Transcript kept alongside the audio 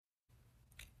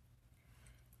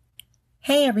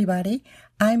Hey everybody,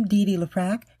 I'm Dee Dee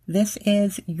LaFrac. This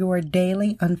is your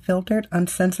daily unfiltered,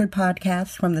 uncensored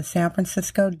podcast from the San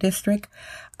Francisco district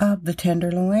of the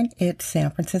Tenderloin. It's San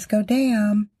Francisco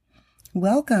Dam.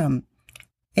 Welcome.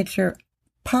 It's your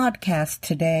podcast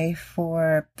today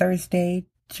for Thursday,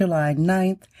 July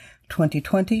 9th,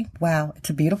 2020. Wow, it's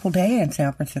a beautiful day in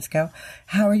San Francisco.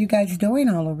 How are you guys doing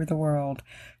all over the world?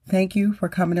 Thank you for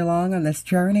coming along on this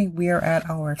journey. We are at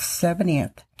our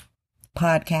 70th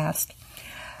podcast.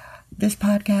 This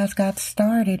podcast got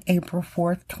started April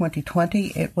 4th,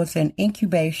 2020. It was in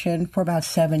incubation for about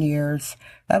 7 years.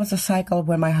 That was a cycle of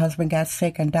when my husband got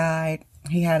sick and died.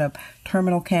 He had a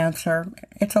terminal cancer.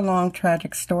 It's a long,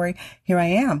 tragic story. Here I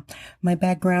am. My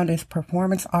background is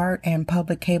performance art and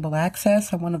public cable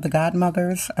access. I'm one of the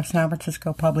godmothers of San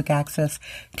Francisco Public Access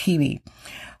TV.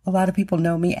 A lot of people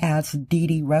know me as Dee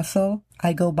Dee Russell.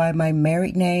 I go by my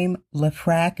married name,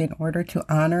 LaFrac, in order to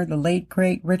honor the late,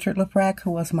 great Richard LaFrac, who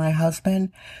was my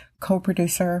husband,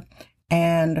 co-producer,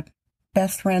 and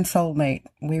best friend soulmate.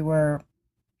 We were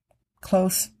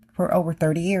close for over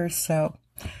 30 years, so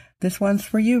this one's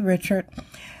for you, Richard.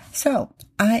 So,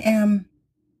 I am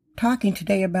talking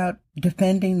today about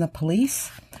defending the police.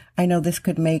 I know this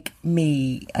could make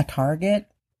me a target.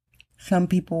 Some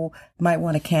people might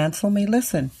want to cancel me.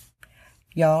 Listen,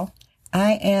 y'all,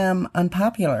 I am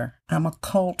unpopular. I'm a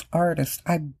cult artist.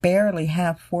 I barely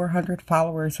have 400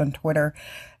 followers on Twitter.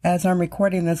 As I'm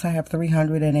recording this, I have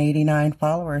 389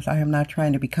 followers. I am not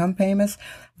trying to become famous.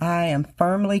 I am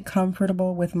firmly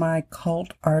comfortable with my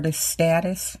cult artist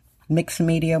status, mixed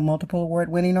media, multiple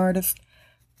award-winning artist.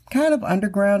 Kind of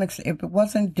underground. If it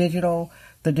wasn't digital,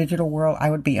 the digital world, I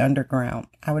would be underground.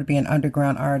 I would be an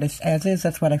underground artist. As is,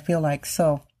 that's what I feel like.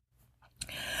 So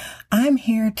I'm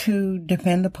here to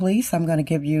defend the police. I'm going to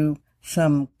give you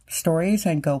some stories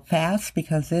and go fast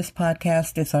because this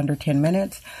podcast is under 10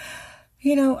 minutes.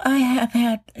 You know, I have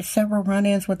had several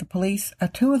run-ins with the police.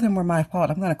 Two of them were my fault.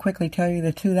 I'm going to quickly tell you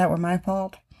the two that were my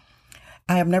fault.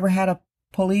 I have never had a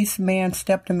policeman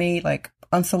step to me like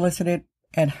unsolicited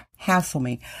and hassle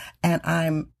me. And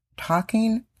I'm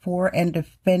talking for and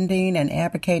defending and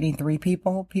advocating three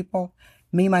people,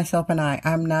 me, myself, and I.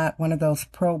 I'm not one of those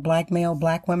pro-blackmail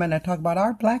black women that talk about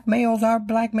our black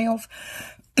males.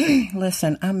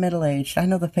 Listen, I'm middle-aged. I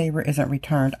know the favor isn't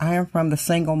returned. I am from the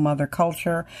single mother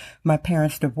culture. My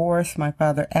parents divorced. My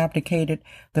father abdicated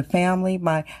the family.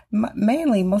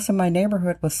 Mainly, most of my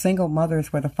neighborhood was single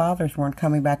mothers where the fathers weren't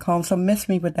coming back home. So miss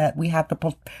me with that. We have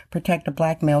to protect the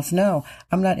black males. No,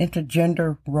 I'm not into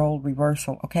gender role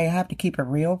reversal. Okay, I have to keep it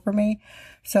real for me.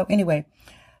 So anyway,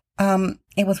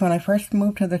 it was when I first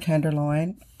moved to the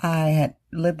Tenderloin. I had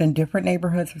lived in different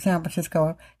neighborhoods of San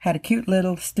Francisco, had a cute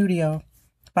little studio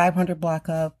 500 block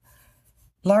of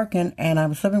Larkin, and I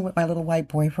was living with my little white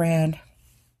boyfriend.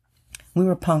 We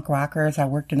were punk rockers. I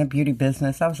worked in a beauty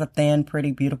business. I was a thin,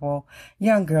 pretty, beautiful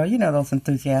young girl. You know those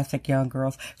enthusiastic young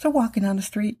girls. So walking down the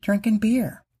street, drinking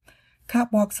beer.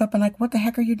 Cop walks up and like, what the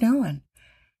heck are you doing?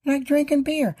 Like drinking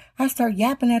beer. I start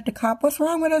yapping at the cop. What's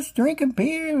wrong with us drinking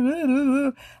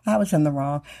beer? I was in the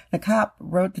wrong. The cop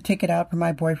wrote the ticket out for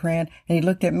my boyfriend, and he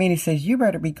looked at me and he says, you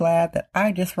better be glad that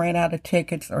I just ran out of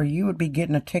tickets or you would be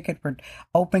getting a ticket for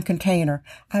open container.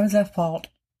 I was at fault.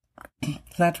 So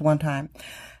that's one time.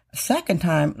 Second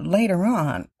time, later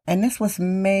on, and this was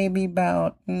maybe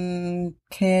about 10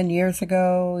 years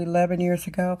ago, 11 years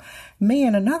ago, me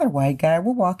and another white guy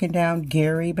were walking down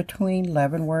Geary between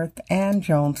Leavenworth and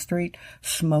Jones Street,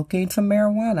 smoking some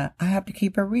marijuana. I have to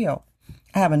keep it real.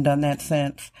 I haven't done that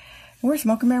since. We're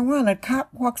smoking marijuana. A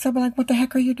cop walks up and like, what the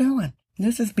heck are you doing?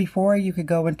 This is before you could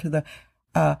go into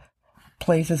the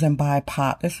places and buy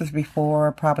pot. This was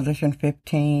before Proposition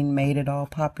 15 made it all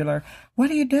popular. What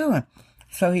are you doing?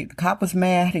 So the cop was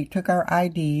mad. He took our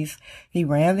IDs. He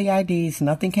ran the IDs.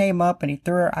 Nothing came up, and he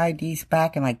threw our IDs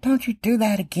back and like, don't you do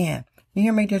that again. You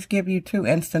hear me just give you two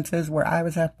instances where I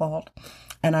was at fault,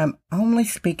 and I'm only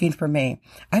speaking for me.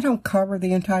 I don't cover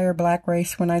the entire black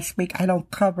race when I speak. I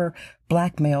don't cover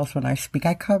black males when I speak.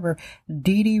 I cover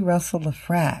Dee Dee Russell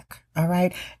LaFrac, all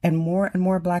right? And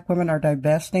more black women are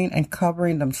divesting and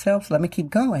covering themselves. Let me keep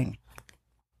going.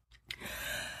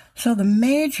 So the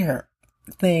major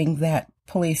thing that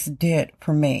police did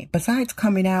for me, besides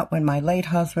coming out when my late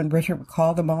husband Richard would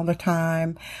call them all the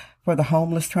time for the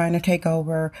homeless trying to take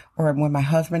over, or when my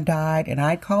husband died and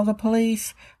I'd call the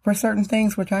police for certain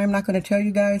things, which I am not going to tell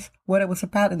you guys what it was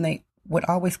about, and they would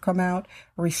always come out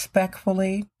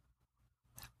respectfully,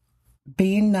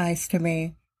 being nice to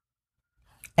me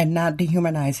and not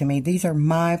dehumanizing me. These are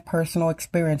my personal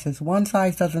experiences. One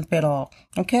size doesn't fit all.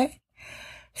 Okay?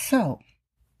 So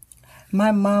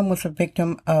My mom was a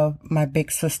victim of my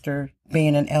big sister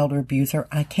being an elder abuser.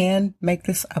 I can make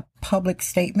this a public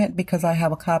statement because I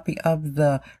have a copy of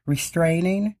the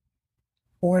restraining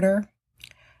order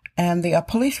and the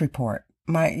police report.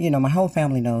 My whole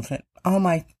family knows it. All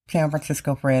my San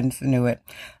Francisco friends knew it.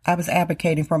 I was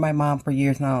advocating for my mom for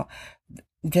years now.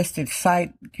 Just to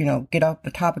get off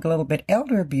the topic a little bit,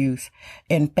 elder abuse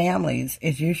in families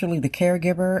is usually the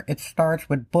caregiver. It starts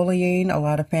with bullying. A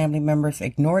lot of family members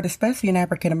ignore it, especially in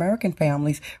African American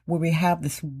families where we have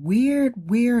this weird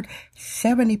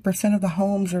 70% of the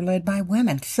homes are led by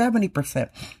women. 70%.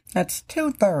 That's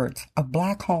 2/3 of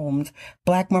black homes.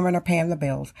 Black women are paying the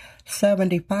bills.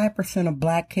 75% of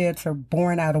black kids are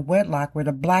born out of wedlock where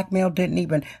the black male didn't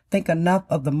even think enough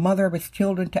of the mother of his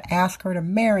children to ask her to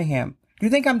marry him. Do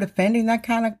you think I'm defending that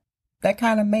kind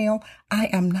of male? I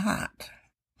am not.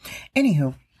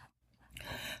 Anywho,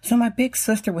 so my big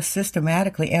sister was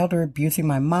systematically elder abusing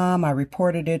my mom. I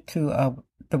reported it to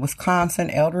the Wisconsin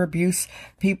elder abuse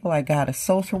people. I got a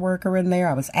social worker in there.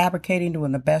 I was advocating,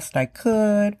 doing the best I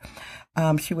could.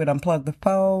 She would unplug the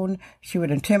phone. She would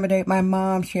intimidate my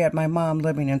mom. She had my mom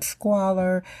living in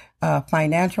squalor,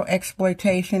 financial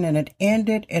exploitation, and it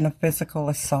ended in a physical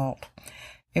assault.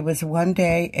 It was one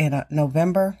day in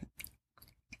November,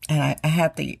 and I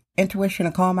had the intuition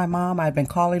to call my mom. I'd been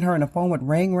calling her, and the phone would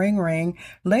ring, ring, ring.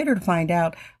 Later to find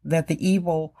out that the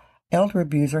evil elder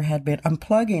abuser had been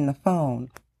unplugging the phone.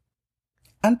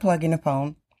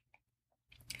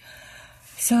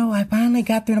 So I finally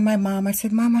got through to my mom. I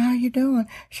said, "Mama, how you doing?"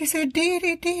 She said, Dee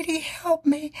Dee, help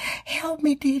me,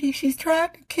 Dee Dee. She's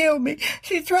trying to kill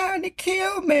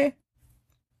me.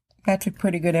 That's a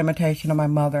pretty good imitation of my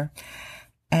mother.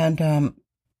 And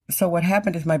so what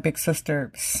happened is my big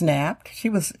sister snapped.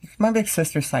 My big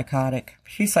sister's psychotic.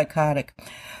 She's psychotic.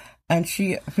 And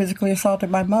she physically assaulted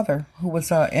my mother, who was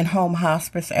in home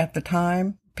hospice at the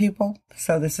time, people.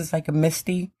 So this is like a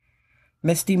misty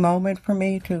moment for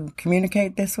me to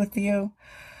communicate this with you.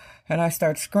 And I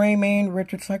start screaming.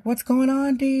 Richard's like, "What's going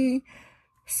on, Dee?"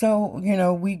 So,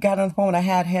 we got on the phone. I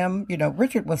had him,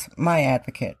 Richard was my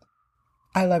advocate.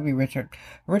 I love you, Richard.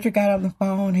 Richard got on the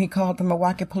phone. He called the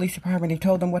Milwaukee Police Department. He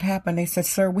told them what happened. They said,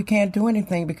 "Sir, we can't do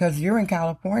anything because you're in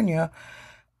California.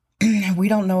 We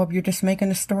don't know if you're just making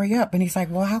the story up." And he's like,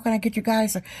 "Well, how can I get you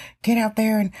guys to get out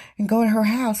there and go to her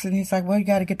house?" And he's like, "Well, you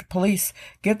got to get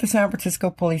the San Francisco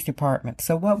Police Department."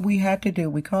 So what we had to do,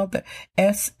 we called the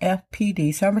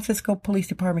SFPD. San Francisco Police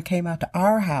Department came out to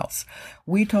our house.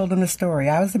 We told them the story.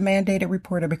 I was the mandated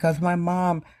reporter because my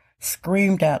mom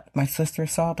screamed out my sister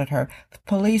assaulted her. The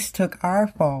police took our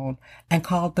phone and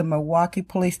called the Milwaukee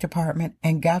Police Department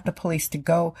and got the police to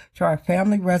go to our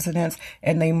family residence,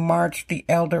 and they marched the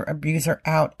elder abuser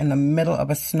out in the middle of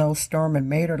a snowstorm and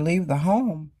made her leave the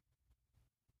home.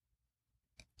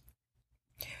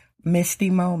 Misty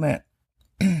moment.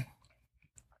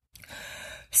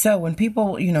 So when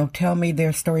people, tell me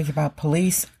their stories about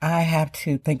police, I have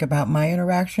to think about my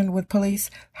interaction with police,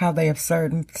 how they have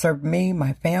served me,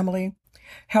 my family,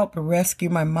 helped rescue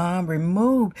my mom,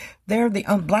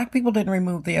 Black people didn't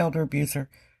remove the elder abuser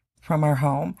from our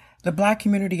home. The Black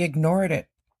community ignored it.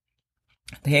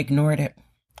 They ignored it.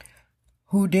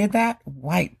 Who did that?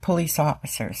 White police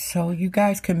officers. So you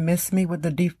guys can miss me with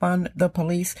the defund the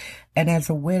police. And as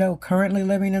a widow currently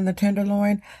living in the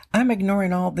Tenderloin, I'm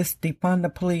ignoring all this defund the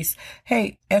police.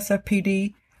 Hey,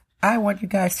 SFPD, I want you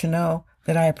guys to know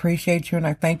that I appreciate you and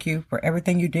I thank you for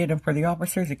everything you did and for the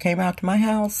officers that came out to my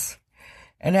house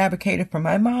and advocated for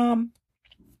my mom.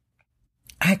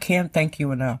 I can't thank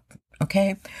you enough.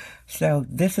 Okay, so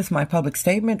this is my public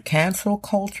statement. Cancel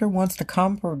culture wants to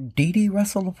come for Dee Dee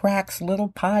Russell-Lafrac's little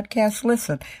podcast.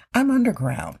 Listen, I'm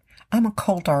underground. I'm a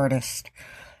cult artist.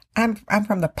 I'm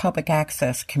from the public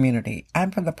access community. I'm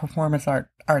from the performance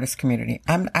artist community.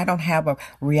 I don't have a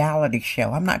reality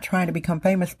show. I'm not trying to become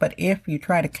famous, but if you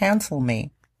try to cancel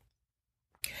me,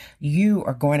 you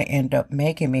are going to end up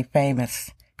making me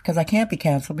famous. Because I can't be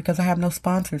canceled because I have no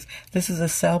sponsors. This is a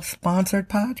self-sponsored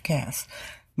podcast.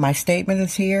 My statement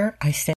is here. I stand